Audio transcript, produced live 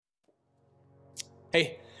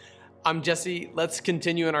Hey, I'm Jesse. Let's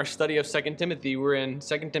continue in our study of 2 Timothy. We're in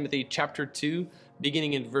 2 Timothy chapter 2,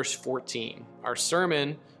 beginning in verse 14. Our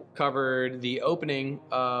sermon covered the opening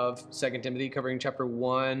of 2 Timothy, covering chapter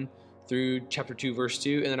 1 through chapter 2, verse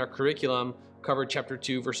 2, and then our curriculum covered chapter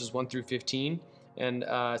 2, verses 1 through 15. And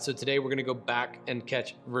so today we're going to go back and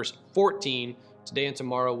catch verse 14. Today and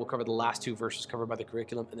tomorrow we'll cover the last two verses covered by the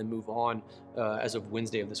curriculum and then move on as of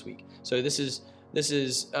Wednesday of this week. So this is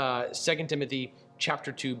 2 Timothy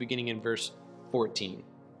chapter 2, beginning in verse 14.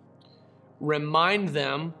 Remind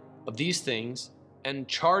them of these things and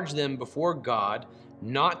charge them before God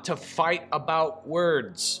not to fight about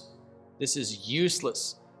words. This is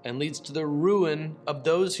useless and leads to the ruin of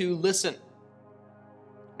those who listen.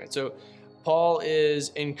 All right, so Paul is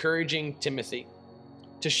encouraging Timothy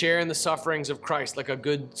to share in the sufferings of Christ like a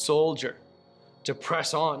good soldier, to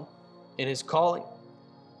press on in his calling.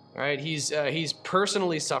 All right, he's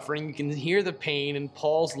personally suffering. You can hear the pain in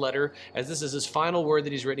Paul's letter, as this is his final word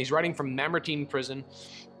that he's written. He's writing from Mamertine prison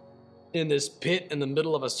in this pit in the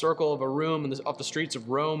middle of a circle of a room off the streets of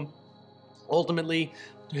Rome. Ultimately,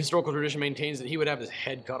 historical tradition maintains that he would have his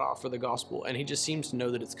head cut off for the gospel, and he just seems to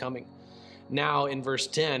know that it's coming. Now, in verse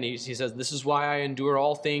 10, he says, "This is why I endure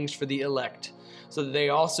all things for the elect, so that they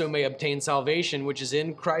also may obtain salvation, which is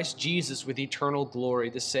in Christ Jesus with eternal glory."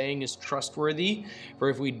 The saying is trustworthy, for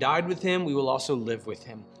if we died with him, we will also live with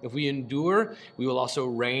him. If we endure, we will also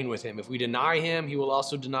reign with him. If we deny him, he will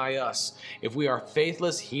also deny us. If we are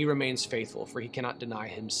faithless, he remains faithful, for he cannot deny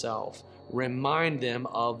himself. Remind them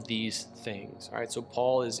of these things. All right, so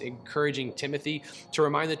Paul is encouraging Timothy to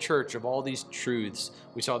remind the church of all these truths.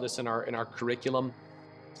 We saw this in our curriculum.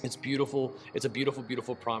 It's beautiful. It's a beautiful,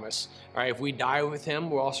 beautiful promise. All right, if we die with him,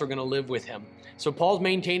 we're also going to live with him. So Paul's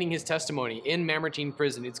maintaining his testimony in Mamertine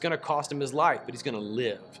prison. It's going to cost him his life, but he's going to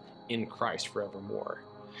live in Christ forevermore.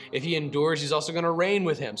 If he endures, he's also going to reign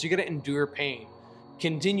with him. So you're going to endure pain.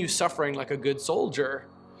 Continue suffering like a good soldier.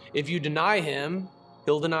 If you deny him,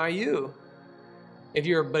 he'll deny you. If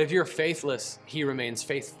you're faithless, he remains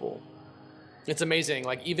faithful. It's amazing.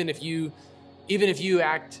 Like even if you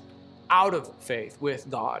act out of faith with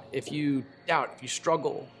God, if you doubt, if you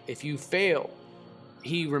struggle, if you fail,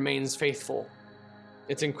 he remains faithful.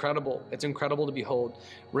 It's incredible. It's incredible to behold.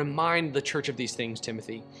 Remind the church of these things,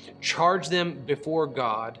 Timothy. Charge them before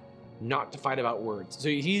God not to fight about words. So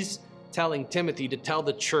he's telling Timothy to tell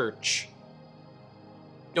the church,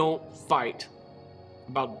 don't fight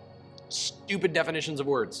about stupid definitions of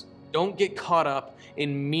words. Don't get caught up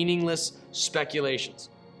in meaningless speculations.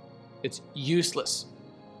 It's useless.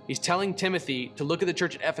 He's telling Timothy to look at the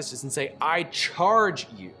church at Ephesus and say, I charge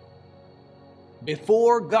you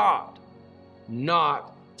before God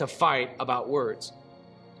not to fight about words,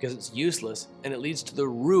 because it's useless and it leads to the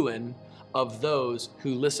ruin of those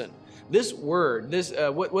who listen. This word,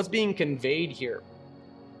 what's being conveyed here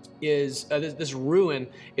is this ruin.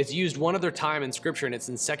 It's used one other time in Scripture, and it's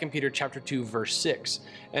in 2 Peter chapter 2, verse 6.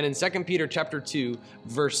 And in 2 Peter chapter 2,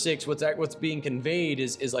 verse 6, what's being conveyed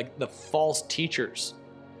is like the false teachers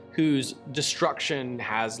whose destruction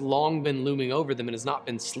has long been looming over them and has not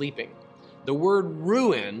been sleeping. The word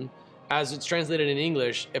ruin, as it's translated in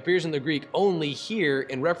English, appears in the Greek only here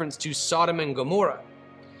in reference to Sodom and Gomorrah.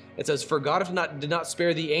 It says, "For God did not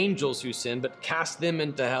spare the angels who sinned, but cast them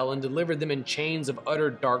into hell and delivered them in chains of utter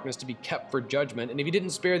darkness to be kept for judgment. And if he didn't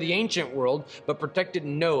spare the ancient world, but protected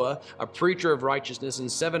Noah, a preacher of righteousness,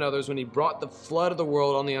 and 7 others when he brought the flood of the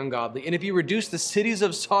world on the ungodly. And if he reduced the cities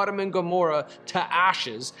of Sodom and Gomorrah to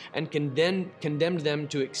ashes and condemned them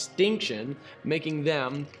to extinction, making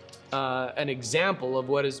them an example of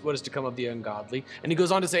what is to come of the ungodly." And he goes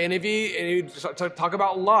on to say, and if he talk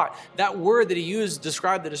about Lot, that word that he used to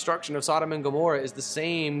describe the destruction of Sodom and Gomorrah is the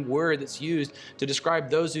same word that's used to describe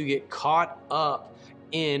those who get caught up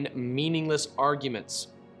in meaningless arguments.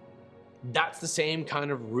 That's the same kind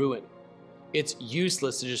of ruin. It's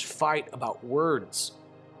useless to just fight about words.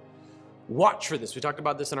 Watch for this. We talked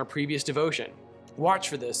about this in our previous devotion. Watch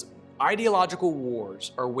for this. Ideological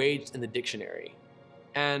wars are waged in the dictionary.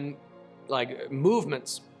 And like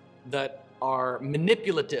movements that are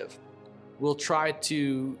manipulative will try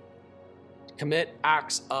to commit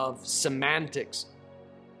acts of semantics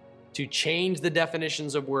to change the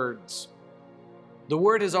definitions of words. The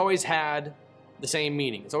word has always had the same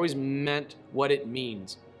meaning. It's always meant what it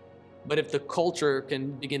means. But if the culture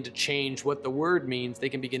can begin to change what the word means, they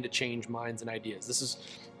can begin to change minds and ideas. This is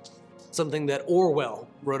something that Orwell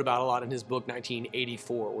wrote about a lot in his book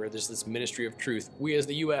 1984, where there's this ministry of truth. We as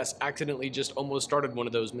the U.S. accidentally just almost started one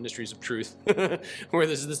of those ministries of truth, where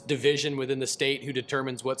there's this division within the state who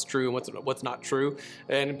determines what's true and what's not true,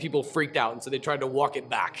 and people freaked out, and so they tried to walk it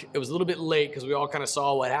back. It was a little bit late because we all kind of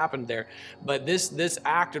saw what happened there, but this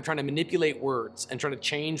act of trying to manipulate words and trying to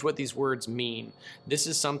change what these words mean, this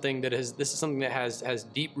is something that has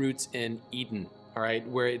deep roots in Eden. All right,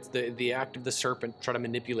 where it's the act of the serpent try to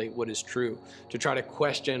manipulate what is true, to try to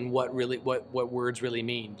question what words really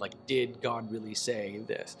mean. Like, did God really say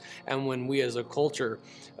this? And when we as a culture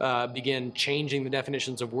begin changing the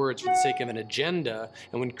definitions of words for the sake of an agenda,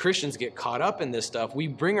 and when Christians get caught up in this stuff, we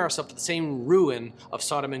bring ourselves to the same ruin of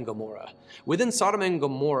Sodom and Gomorrah. Within Sodom and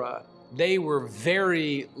Gomorrah, they were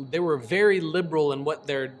very liberal in what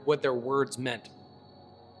their words meant.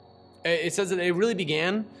 It says that it really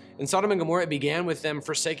began in Sodom and Gomorrah. It began with them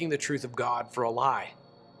forsaking the truth of God for a lie.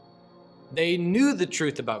 They knew the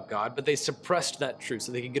truth about God, but they suppressed that truth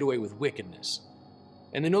so they could get away with wickedness.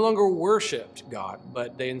 And they no longer worshipped God,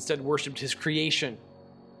 but they instead worshipped his creation.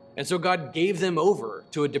 And so God gave them over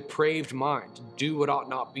to a depraved mind to do what ought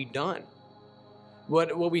not be done.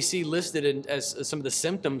 What we see listed as some of the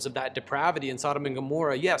symptoms of that depravity in Sodom and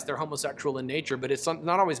Gomorrah, yes, they're homosexual in nature, but it's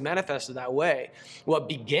not always manifested that way. What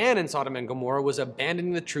began in Sodom and Gomorrah was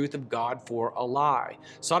abandoning the truth of God for a lie.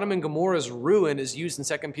 Sodom and Gomorrah's ruin is used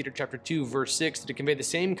in 2 Peter chapter 2, verse 6 to convey the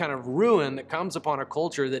same kind of ruin that comes upon a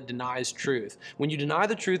culture that denies truth. When you deny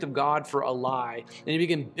the truth of God for a lie, and you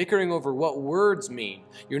begin bickering over what words mean,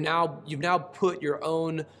 you've now put your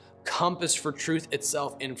own compass for truth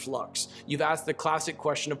itself in flux. You've asked the classic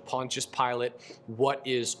question of Pontius Pilate, what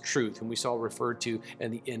is truth? And we saw referred to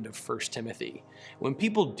in the end of 1 Timothy. When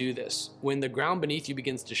people do this, when the ground beneath you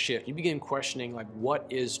begins to shift, you begin questioning, like, what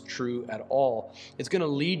is true at all? It's going to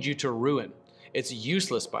lead you to ruin. It's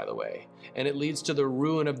useless, by the way, and it leads to the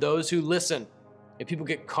ruin of those who listen. If people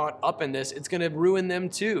get caught up in this, it's going to ruin them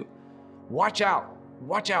too. Watch out.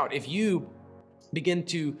 Watch out. If you begin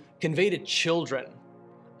to convey to children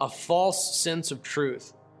a false sense of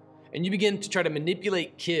truth, and you begin to try to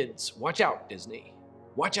manipulate kids, watch out, Disney.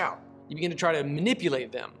 Watch out. You begin to try to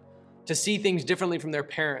manipulate them to see things differently from their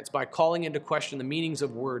parents by calling into question the meanings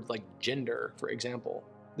of words like gender, for example.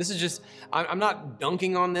 This is just, I'm not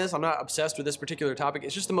dunking on this. I'm not obsessed with this particular topic.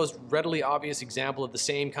 It's just the most readily obvious example of the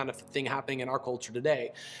same kind of thing happening in our culture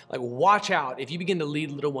today. Like, watch out if you begin to lead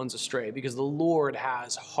little ones astray, because the Lord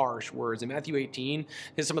has harsh words. In Matthew 18,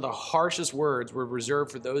 some of the harshest words were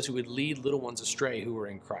reserved for those who would lead little ones astray who were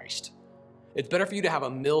in Christ. It's better for you to have a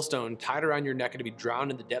millstone tied around your neck and to be drowned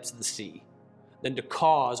in the depths of the sea than to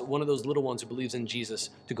cause one of those little ones who believes in Jesus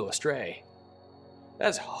to go astray.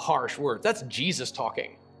 That's harsh words. That's Jesus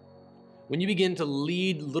talking. When you begin to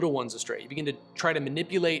lead little ones astray, you begin to try to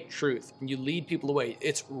manipulate truth, and you lead people away,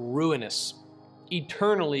 it's ruinous,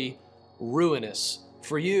 eternally ruinous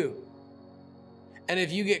for you. And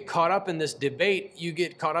if you get caught up in this debate, you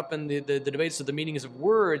get caught up in the debates of the meanings of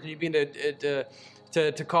words, and you begin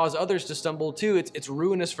to cause others to stumble too. It's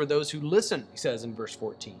ruinous for those who listen, he says in verse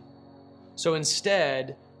 14. So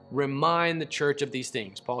instead, remind the church of these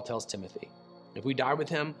things, Paul tells Timothy. If we die with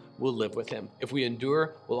him, we'll live with him. If we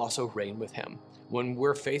endure, we'll also reign with him. When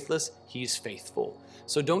we're faithless, he's faithful.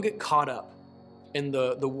 So don't get caught up in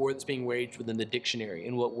the war that's being waged within the dictionary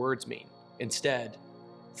and what words mean. Instead,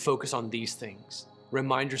 focus on these things.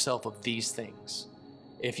 Remind yourself of these things.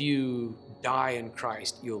 If you die in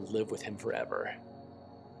Christ, you'll live with him forever.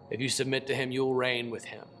 If you submit to him, you'll reign with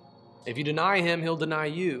him. If you deny him, he'll deny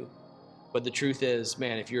you. But the truth is,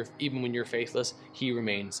 man, even when you're faithless, he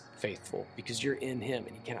remains faithful because you're in him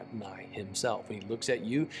and he cannot deny himself. When he looks at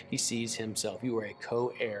you, he sees himself. You are a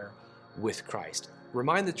co-heir with Christ.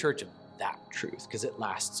 Remind the church of that truth because it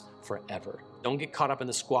lasts forever. Don't get caught up in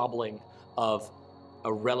the squabbling of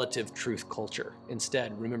a relative truth culture.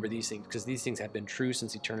 Instead, remember these things because these things have been true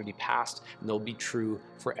since eternity past and they'll be true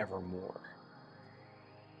forevermore.